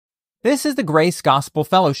This is the Grace Gospel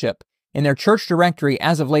Fellowship. In their church directory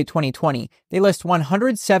as of late 2020, they list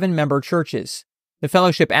 107 member churches. The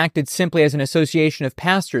fellowship acted simply as an association of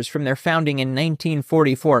pastors from their founding in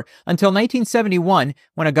 1944 until 1971,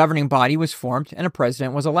 when a governing body was formed and a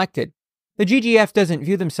president was elected. The GGF doesn't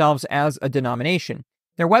view themselves as a denomination.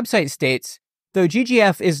 Their website states, "Though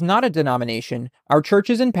GGF is not a denomination, our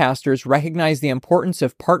churches and pastors recognize the importance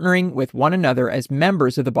of partnering with one another as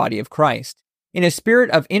members of the body of Christ. In a spirit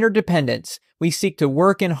of interdependence, we seek to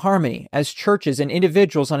work in harmony as churches and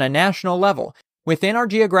individuals on a national level, within our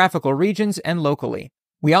geographical regions and locally.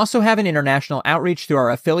 We also have an international outreach through our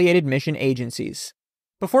affiliated mission agencies."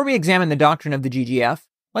 Before we examine the doctrine of the GGF,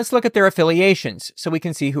 let's look at their affiliations so we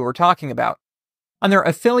can see who we're talking about. On their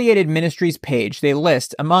affiliated ministries page, they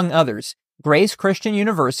list, among others, Grace Christian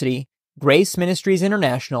University, Grace Ministries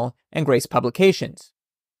International, and Grace Publications.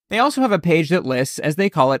 They also have a page that lists, as they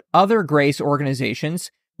call it, other Grace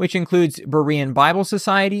organizations, which includes Berean Bible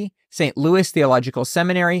Society, St. Louis Theological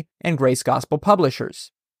Seminary, and Grace Gospel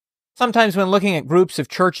Publishers. Sometimes when looking at groups of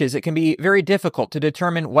churches, it can be very difficult to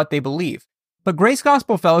determine what they believe, but Grace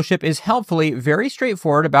Gospel Fellowship is helpfully very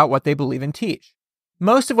straightforward about what they believe and teach.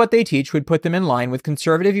 Most of what they teach would put them in line with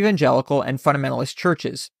conservative evangelical and fundamentalist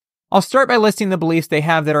churches. I'll start by listing the beliefs they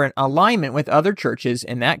have that are in alignment with other churches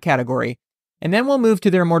in that category, and then we'll move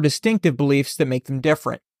to their more distinctive beliefs that make them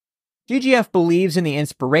different. GGF believes in the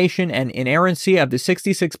inspiration and inerrancy of the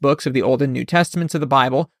 66 books of the Old and New Testaments of the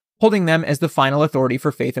Bible, holding them as the final authority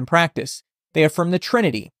for faith and practice. They affirm the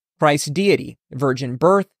Trinity, Christ's deity, virgin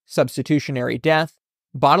birth, substitutionary death,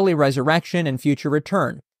 bodily resurrection, and future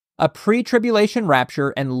return. A pre-tribulation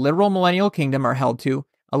rapture and literal millennial kingdom are held to,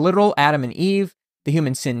 a literal Adam and Eve, the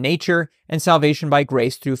human sin nature, and salvation by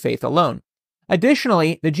grace through faith alone.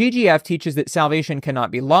 Additionally, the GGF teaches that salvation cannot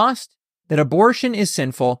be lost, that abortion is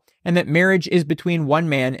sinful, and that marriage is between one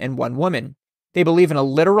man and one woman. They believe in a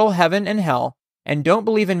literal heaven and hell, and don't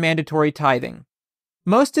believe in mandatory tithing.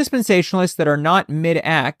 Most dispensationalists that are not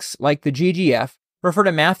mid-acts, like the GGF, refer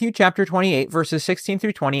to Matthew chapter 28, verses 16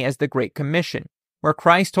 through 20 as the Great Commission, where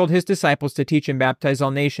Christ told his disciples to teach and baptize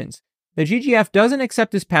all nations. The GGF doesn't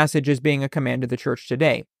accept this passage as being a command of the church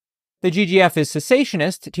today. The GGF is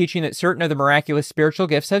cessationist, teaching that certain of the miraculous spiritual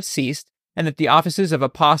gifts have ceased, and that the offices of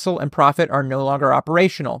apostle and prophet are no longer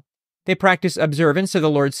operational. They practice observance of the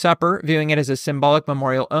Lord's Supper, viewing it as a symbolic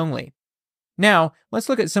memorial only. Now, let's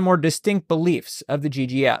look at some more distinct beliefs of the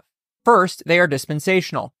GGF. First, they are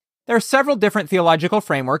dispensational. There are several different theological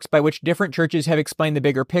frameworks by which different churches have explained the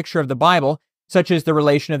bigger picture of the Bible, such as the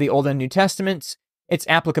relation of the Old and New Testaments, its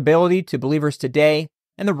applicability to believers today,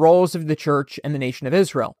 and the roles of the church and the nation of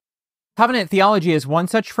Israel. Covenant theology is one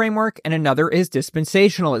such framework, and another is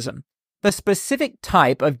dispensationalism. The specific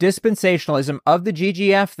type of dispensationalism of the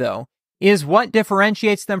GGF, though, is what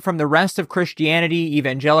differentiates them from the rest of Christianity,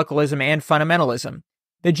 evangelicalism, and fundamentalism.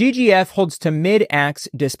 The GGF holds to Mid-Acts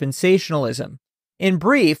Dispensationalism. In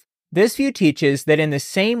brief, this view teaches that in the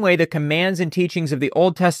same way the commands and teachings of the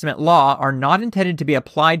Old Testament law are not intended to be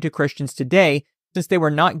applied to Christians today, since they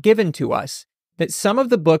were not given to us, that some of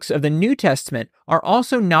the books of the New Testament are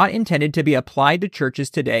also not intended to be applied to churches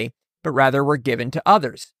today, but rather were given to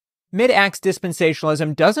others. Mid-Acts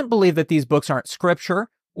Dispensationalism doesn't believe that these books aren't scripture,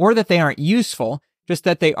 or that they aren't useful, just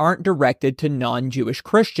that they aren't directed to non-Jewish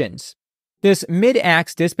Christians. This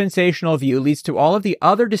Mid-Acts dispensational view leads to all of the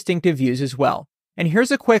other distinctive views as well, and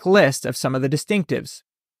here's a quick list of some of the distinctives.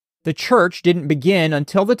 The church didn't begin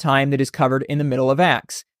until the time that is covered in the middle of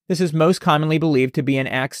Acts. This is most commonly believed to be in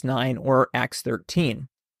Acts 9 or Acts 13.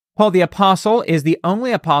 Paul the Apostle is the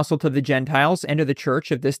only apostle to the Gentiles and to the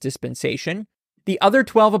church of this dispensation. The other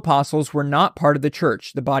 12 apostles were not part of the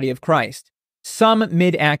church, the body of Christ. Some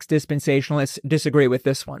Mid-Acts dispensationalists disagree with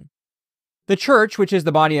this one. The church, which is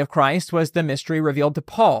the body of Christ, was the mystery revealed to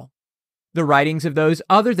Paul. The writings of those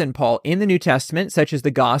other than Paul in the New Testament, such as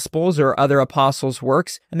the Gospels or other apostles'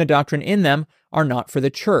 works and the doctrine in them, are not for the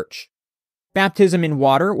church. Baptism in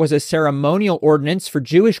water was a ceremonial ordinance for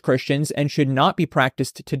Jewish Christians and should not be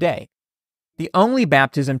practiced today. The only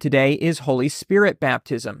baptism today is Holy Spirit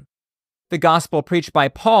baptism. The gospel preached by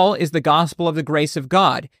Paul is the gospel of the grace of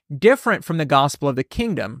God, different from the gospel of the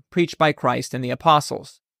kingdom preached by Christ and the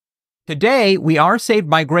apostles. Today, we are saved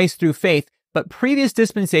by grace through faith, but previous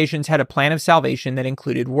dispensations had a plan of salvation that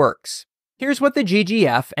included works. Here's what the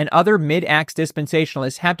GGF and other Mid-Acts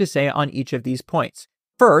dispensationalists have to say on each of these points.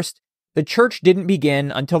 First, the church didn't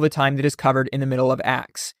begin until the time that is covered in the middle of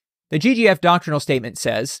Acts. The GGF doctrinal statement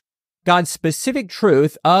says, God's specific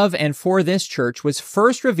truth of and for this church was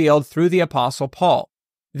first revealed through the Apostle Paul.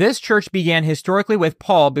 This church began historically with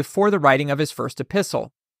Paul before the writing of his first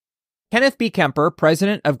epistle. Kenneth B. Kemper,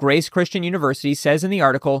 president of Grace Christian University, says in the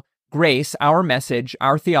article, Grace, Our Message,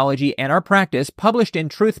 Our Theology, and Our Practice, published in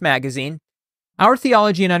Truth magazine, our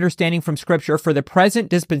theology and understanding from Scripture for the present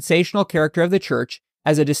dispensational character of the Church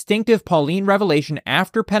as a distinctive Pauline revelation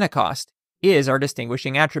after Pentecost is our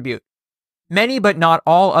distinguishing attribute. Many but not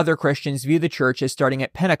all other Christians view the Church as starting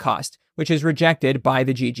at Pentecost, which is rejected by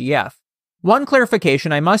the GGF. One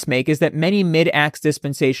clarification I must make is that many Mid-Acts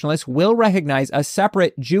Dispensationalists will recognize a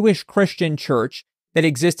separate Jewish Christian church that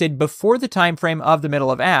existed before the time frame of the middle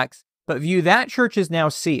of Acts, but view that church as now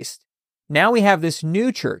ceased. Now we have this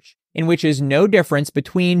new church, in which is no difference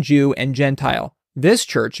between Jew and Gentile. This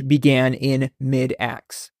church began in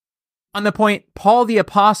Mid-Acts. On the point, Paul the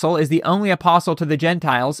Apostle is the only apostle to the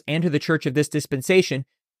Gentiles and to the church of this dispensation,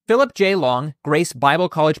 Philip J. Long, Grace Bible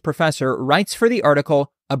College professor, writes for the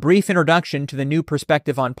article, A Brief Introduction to the New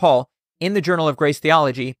Perspective on Paul, in the Journal of Grace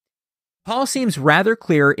Theology. Paul seems rather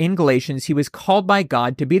clear in Galatians he was called by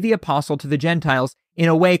God to be the apostle to the Gentiles in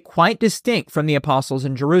a way quite distinct from the apostles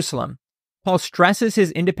in Jerusalem. Paul stresses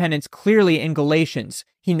his independence clearly in Galatians.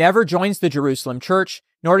 He never joins the Jerusalem church,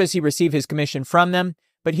 nor does he receive his commission from them,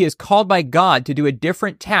 but he is called by God to do a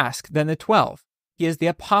different task than the 12. He is the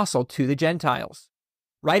apostle to the Gentiles.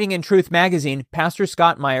 Writing in Truth magazine, Pastor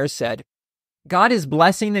Scott Myers said, God is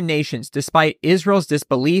blessing the nations despite Israel's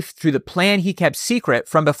disbelief through the plan he kept secret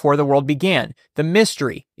from before the world began, the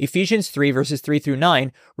mystery, Ephesians 3 verses 3 through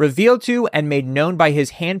 9, revealed to and made known by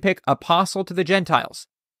his handpicked apostle to the Gentiles.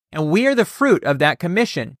 And we are the fruit of that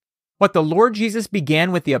commission. What the Lord Jesus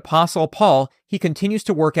began with the apostle Paul, he continues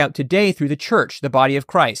to work out today through the church, the body of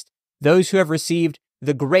Christ, those who have received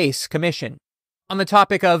the grace commission. On the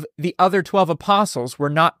topic of the other 12 apostles were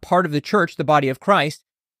not part of the church, the body of Christ,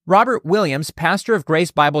 Robert Williams, pastor of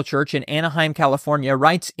Grace Bible Church in Anaheim, California,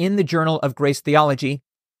 writes in the Journal of Grace Theology,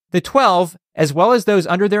 the 12, as well as those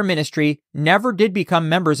under their ministry, never did become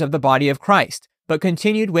members of the body of Christ, but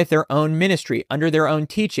continued with their own ministry under their own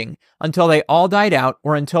teaching until they all died out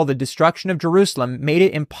or until the destruction of Jerusalem made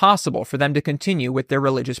it impossible for them to continue with their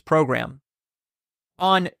religious program.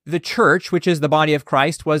 On the church, which is the body of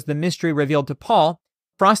Christ, was the mystery revealed to Paul,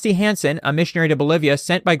 Frosty Hansen, a missionary to Bolivia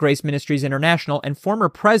sent by Grace Ministries International and former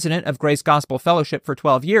president of Grace Gospel Fellowship for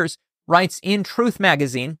 12 years, writes in Truth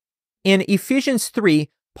magazine, in Ephesians 3,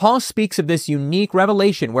 Paul speaks of this unique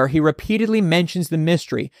revelation where he repeatedly mentions the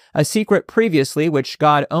mystery, a secret previously which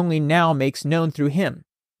God only now makes known through him.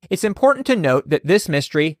 It's important to note that this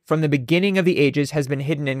mystery, from the beginning of the ages, has been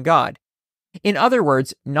hidden in God. In other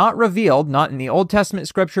words, not revealed, not in the Old Testament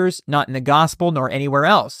scriptures, not in the gospel, nor anywhere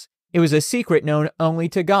else. It was a secret known only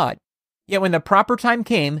to God. Yet when the proper time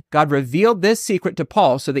came, God revealed this secret to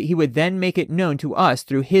Paul so that he would then make it known to us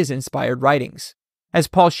through his inspired writings. As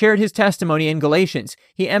Paul shared his testimony in Galatians,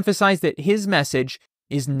 he emphasized that his message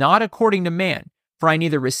is not according to man, for I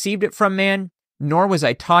neither received it from man, nor was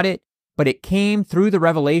I taught it, but it came through the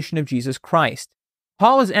revelation of Jesus Christ.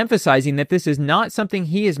 Paul is emphasizing that this is not something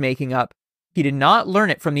he is making up. He did not learn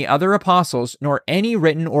it from the other apostles, nor any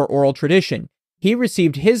written or oral tradition. He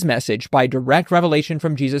received his message by direct revelation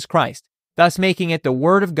from Jesus Christ, thus making it the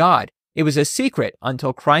Word of God. It was a secret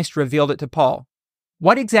until Christ revealed it to Paul.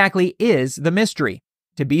 What exactly is the mystery?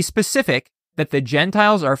 To be specific, that the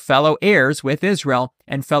Gentiles are fellow heirs with Israel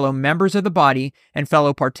and fellow members of the body and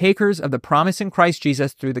fellow partakers of the promise in Christ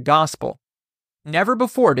Jesus through the gospel. Never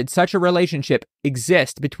before did such a relationship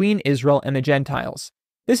exist between Israel and the Gentiles.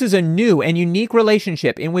 This is a new and unique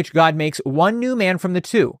relationship in which God makes one new man from the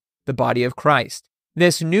two, the body of Christ.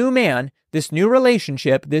 This new man, this new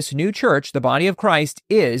relationship, this new church, the body of Christ,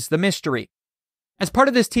 is the mystery. As part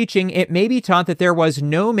of this teaching, it may be taught that there was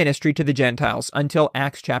no ministry to the Gentiles until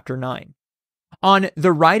Acts chapter 9. On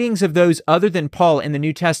the writings of those other than Paul in the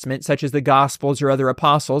New Testament, such as the Gospels or other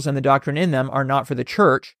apostles, and the doctrine in them are not for the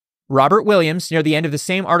church, Robert Williams, near the end of the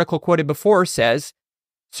same article quoted before, says,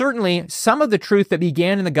 certainly, some of the truth that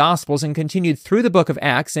began in the Gospels and continued through the book of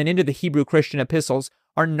Acts and into the Hebrew Christian epistles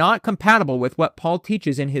are not compatible with what Paul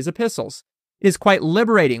teaches in his epistles. It is quite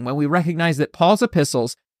liberating when we recognize that Paul's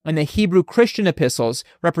epistles and the Hebrew Christian epistles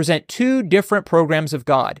represent two different programs of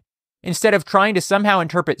God. Instead of trying to somehow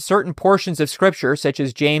interpret certain portions of Scripture, such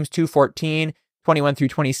as James 2:14, 21 through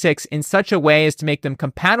 26, in such a way as to make them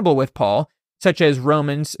compatible with Paul, such as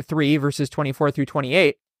Romans 3 verses 24 through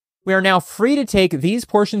 28, we are now free to take these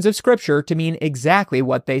portions of Scripture to mean exactly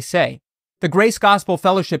what they say. The Grace Gospel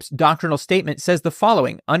Fellowship's doctrinal statement says the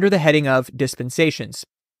following under the heading of Dispensations.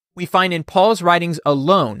 We find in Paul's writings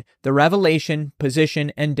alone the revelation,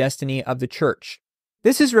 position, and destiny of the church.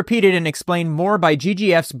 This is repeated and explained more by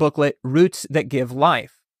GGF's booklet, Roots That Give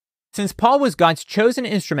Life. Since Paul was God's chosen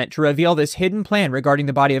instrument to reveal this hidden plan regarding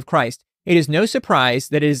the body of Christ, it is no surprise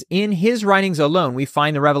that it is in his writings alone we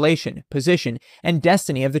find the revelation, position, and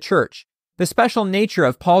destiny of the church. The special nature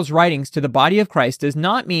of Paul's writings to the body of Christ does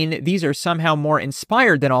not mean these are somehow more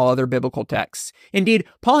inspired than all other biblical texts. Indeed,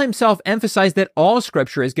 Paul himself emphasized that all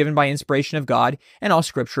Scripture is given by inspiration of God, and all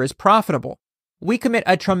Scripture is profitable. We commit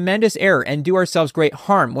a tremendous error and do ourselves great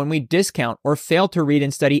harm when we discount or fail to read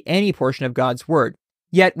and study any portion of God's Word.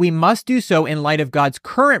 Yet we must do so in light of God's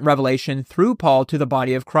current revelation through Paul to the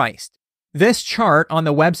body of Christ. This chart on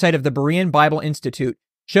the website of the Berean Bible Institute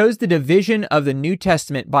shows the division of the New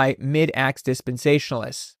Testament by Mid-Acts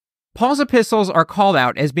Dispensationalists. Paul's epistles are called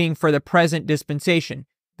out as being for the present dispensation.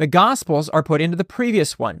 The Gospels are put into the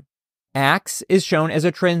previous one. Acts is shown as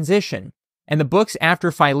a transition, and the books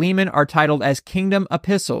after Philemon are titled as kingdom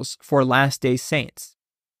epistles for last-day saints.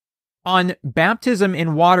 Baptism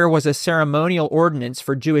in water was a ceremonial ordinance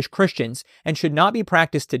for Jewish Christians and should not be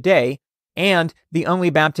practiced today, and the only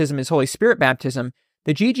baptism is Holy Spirit baptism.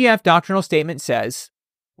 The GGF doctrinal statement says,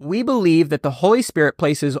 "We believe that the Holy Spirit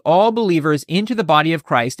places all believers into the body of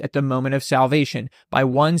Christ at the moment of salvation by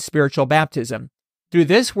one spiritual baptism. Through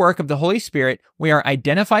this work of the Holy Spirit, we are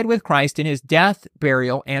identified with Christ in his death,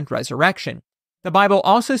 burial, and resurrection." The Bible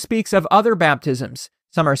also speaks of other baptisms.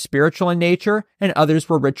 Some are spiritual in nature, and others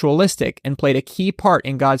were ritualistic and played a key part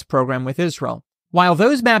in God's program with Israel. While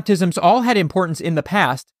those baptisms all had importance in the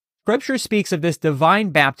past, Scripture speaks of this divine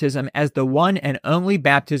baptism as the one and only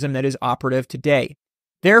baptism that is operative today.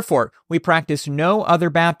 Therefore, we practice no other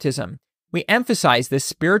baptism. We emphasize this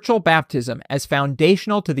spiritual baptism as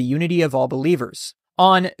foundational to the unity of all believers.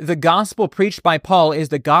 The gospel preached by Paul is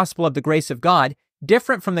the gospel of the grace of God,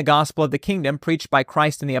 different from the gospel of the kingdom preached by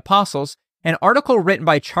Christ and the apostles. An article written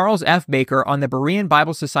by Charles F. Baker on the Berean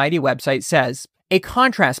Bible Society website says, "A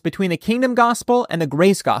contrast between the kingdom gospel and the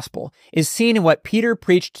grace gospel is seen in what Peter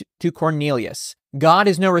preached to Cornelius. God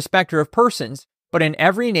is no respecter of persons, but in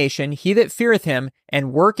every nation he that feareth him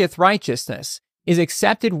and worketh righteousness is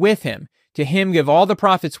accepted with him. To him give all the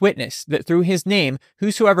prophets witness, that through his name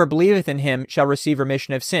whosoever believeth in him shall receive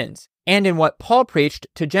remission of sins. And in what Paul preached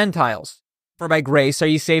to Gentiles. For by grace are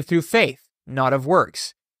ye saved through faith, not of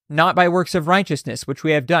works. Not by works of righteousness, which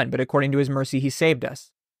we have done, but according to his mercy he saved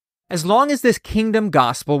us." As long as this kingdom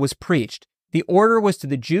gospel was preached, the order was to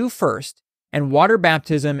the Jew first, and water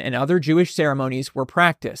baptism and other Jewish ceremonies were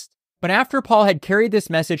practiced. But after Paul had carried this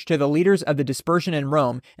message to the leaders of the dispersion in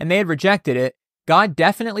Rome, and they had rejected it, God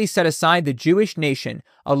definitely set aside the Jewish nation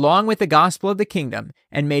along with the gospel of the kingdom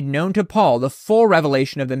and made known to Paul the full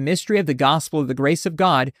revelation of the mystery of the gospel of the grace of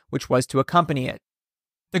God, which was to accompany it.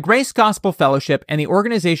 The Grace Gospel Fellowship and the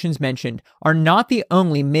organizations mentioned are not the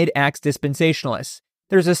only Mid-Acts Dispensationalists.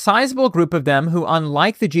 There's a sizable group of them who,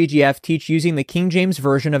 unlike the GGF, teach using the King James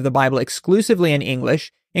Version of the Bible exclusively in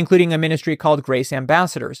English, including a ministry called Grace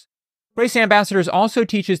Ambassadors. Grace Ambassadors also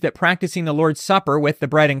teaches that practicing the Lord's Supper with the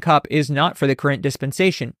bread and cup is not for the current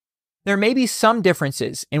dispensation. There may be some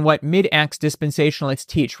differences in what Mid-Acts Dispensationalists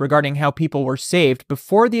teach regarding how people were saved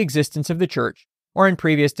before the existence of the church or in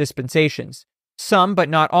previous dispensations. Some, but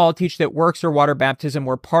not all, teach that works or water baptism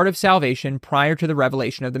were part of salvation prior to the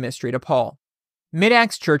revelation of the mystery to Paul.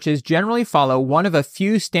 Mid-Acts churches generally follow one of a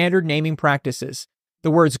few standard naming practices. The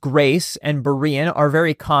words grace and Berean are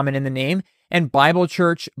very common in the name, and Bible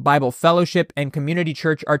church, Bible fellowship, and community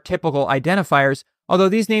church are typical identifiers, although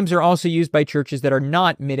these names are also used by churches that are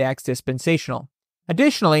not Mid-Acts dispensational.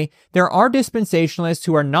 Additionally, there are dispensationalists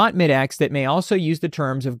who are not Mid-Acts that may also use the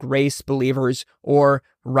terms of grace believers or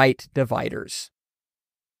right dividers.